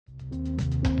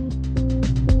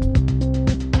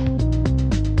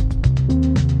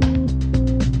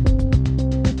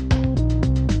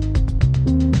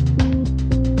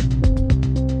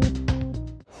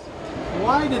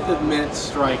the mint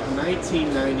strike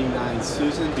 1999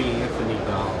 Susan B. Anthony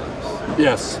dollars?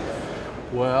 Yes.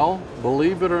 Well,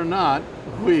 believe it or not,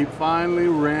 we finally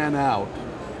ran out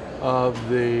of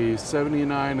the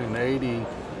 79 and 80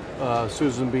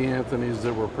 Susan B. Anthony's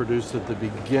that were produced at the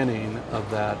beginning of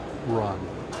that run.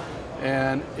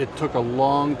 And it took a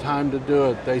long time to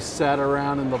do it. They sat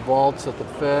around in the vaults at the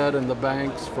Fed and the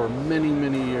banks for many,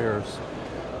 many years.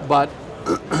 But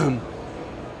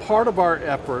part of our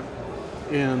effort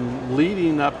in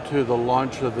leading up to the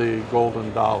launch of the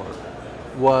golden dollar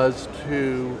was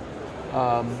to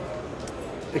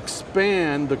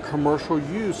expand the commercial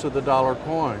use of the dollar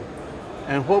coin.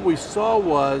 And what we saw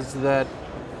was that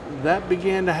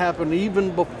began to happen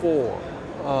even before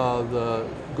the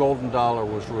golden dollar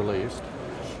was released.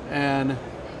 And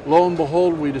lo and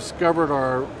behold, we discovered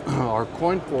our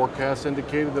coin forecast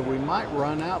indicated that we might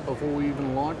run out before we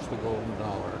even launched the golden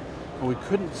dollar. And we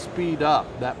couldn't speed up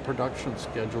that production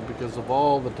schedule because of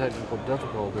all the technical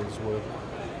difficulties with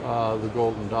the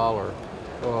golden dollar.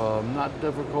 Not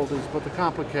difficulties, but the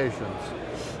complications.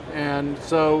 And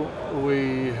so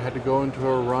we had to go into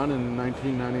a run in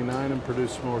 1999 and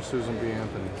produce more Susan B.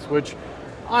 Anthony's, which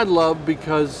I love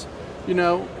because, you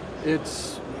know,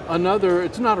 it's not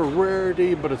a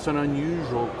rarity, but it's an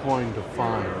unusual coin to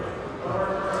find.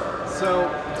 So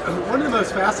one of the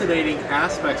most fascinating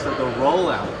aspects of the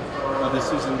rollout of the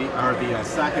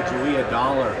Sacagawea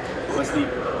dollar was the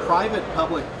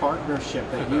private-public partnership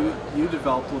that you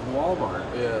developed with Walmart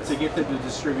to get them to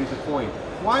distribute the coin.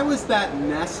 Why was that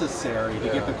necessary to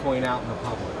get the coin out in the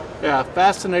public? Yeah,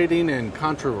 fascinating and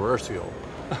controversial.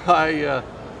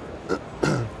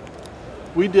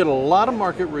 We did a lot of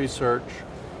market research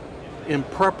in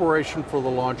preparation for the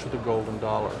launch of the golden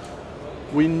dollar.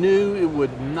 We knew it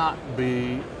would not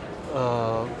be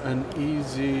an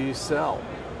easy sell.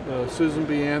 Susan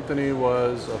B. Anthony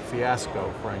was a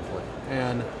fiasco, frankly.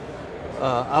 And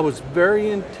I was very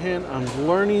intent on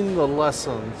learning the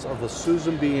lessons of the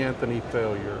Susan B. Anthony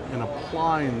failure and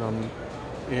applying them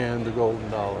in the golden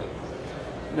dollar.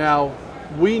 Now,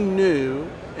 we knew,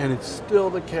 and it's still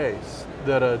the case,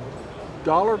 that a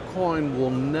dollar coin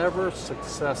will never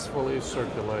successfully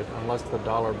circulate unless the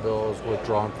dollar bill is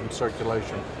withdrawn from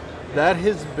circulation. That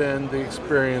has been the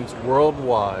experience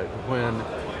worldwide when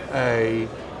a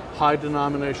high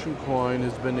denomination coin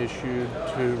has been issued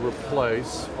to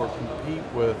replace or compete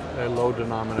with a low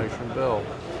denomination bill.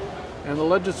 And the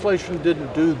legislation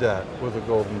didn't do that with a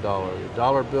golden dollar. The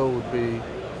dollar bill would be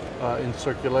in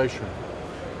circulation.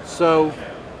 So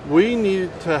we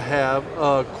needed to have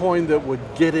a coin that would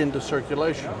get into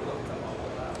circulation.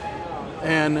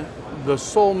 And the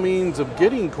sole means of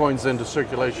getting coins into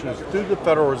circulation is through the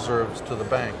Federal Reserves to the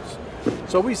banks.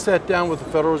 So we sat down with the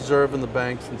Federal Reserve and the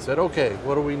banks and said, okay,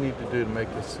 what do we need to do to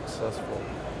make this successful?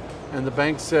 And the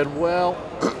banks said, well,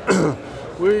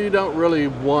 we don't really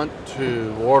want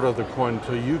to order the coin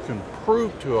until you can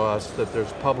prove to us that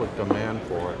there's public demand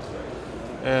for it.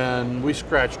 And we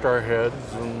scratched our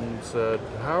heads and said,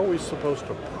 how are we supposed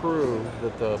to prove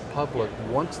that the public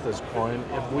wants this coin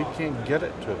if we can't get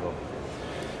it to them?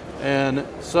 And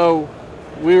so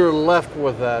we were left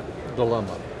with that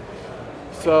dilemma.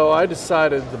 So I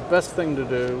decided the best thing to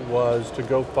do was to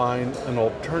go find an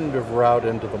alternative route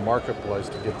into the marketplace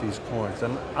to get these coins.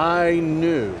 And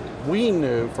we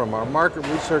knew from our market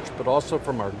research, but also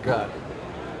from our gut,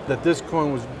 that this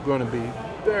coin was going to be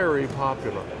very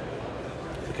popular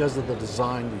because of the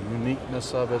design, the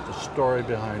uniqueness of it, the story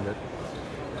behind it.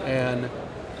 And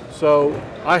so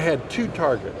I had two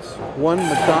targets, one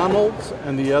McDonald's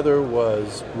and the other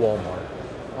was Walmart.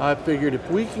 I figured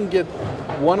if we can get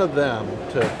one of them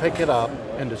to pick it up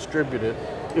and distribute it,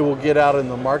 it will get out in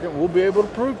the market. We'll be able to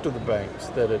prove to the banks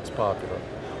that it's popular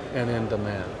and in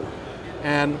demand.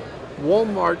 And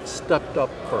Walmart stepped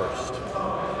up first.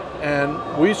 And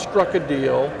we struck a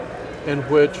deal in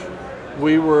which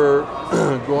we were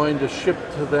going to ship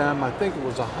to them, I think it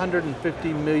was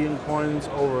 150 million coins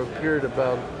over a period of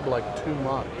about like 2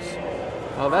 months.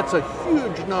 Now that's a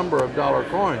huge number of dollar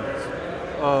coins.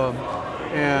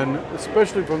 And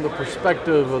especially from the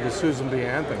perspective of the Susan B.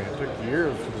 Anthony. It took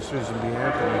years for the Susan B.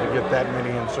 Anthony to get that many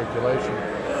in circulation.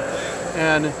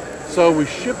 And so we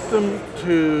shipped them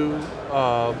to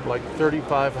like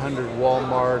 3,500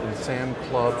 Walmart and Sam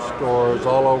Club stores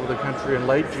all over the country in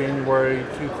late January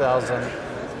 2000.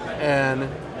 And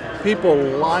people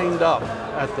lined up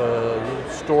at the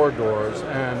store doors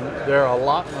and their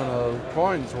allotment of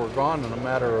coins were gone in a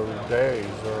matter of days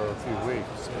or a few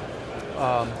weeks.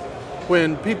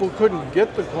 When people couldn't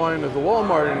get the coin at the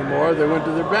Walmart anymore, they went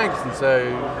to their banks and say,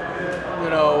 you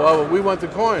know, well, we want the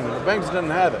coin, and the banks didn't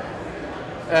have it.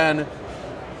 And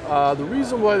The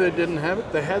reason why they didn't have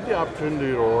it, they had the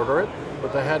opportunity to order it,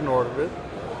 but they hadn't ordered it.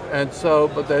 And so,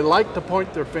 but they like to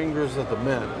point their fingers at the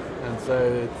mint and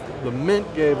say the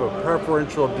mint gave a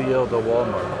preferential deal to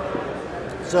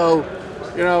Walmart. So,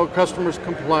 you know, customers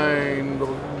complained, the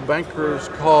bankers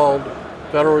called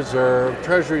Federal Reserve,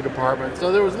 Treasury Department.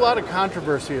 So there was a lot of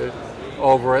controversy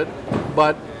over it,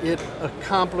 but it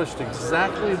accomplished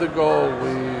exactly the goal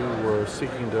we were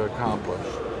seeking to accomplish.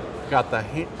 Got the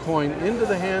coin into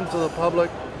the hands of the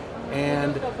public,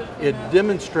 and it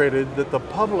demonstrated that the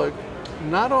public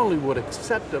not only would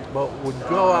accept it, but would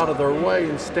go out of their way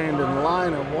and stand in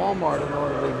line at Walmart in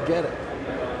order to get it.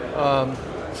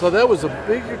 So that was a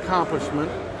big accomplishment.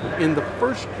 In the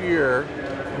first year,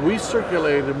 we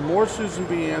circulated more Susan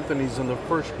B. Anthony's in the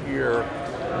first year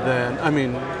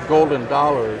golden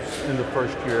dollars in the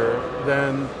first year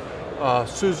than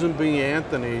Susan B.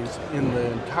 Anthony's in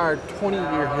the entire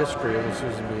 20-year history of the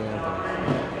Susan B.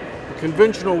 Anthony. The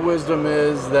conventional wisdom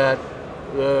is that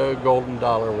the golden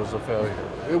dollar was a failure.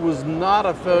 It was not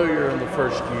a failure in the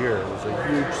first year. It was a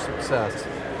huge success.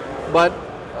 But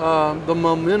the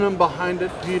momentum behind it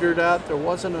petered out. There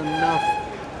wasn't enough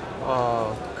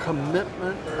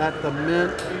commitment at the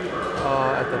mint,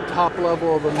 at the top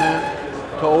level of the mint,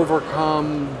 to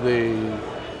overcome the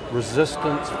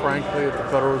resistance, frankly, at the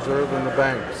Federal Reserve and the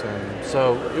banks. And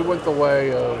so it went the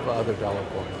way of other dollar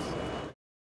coins.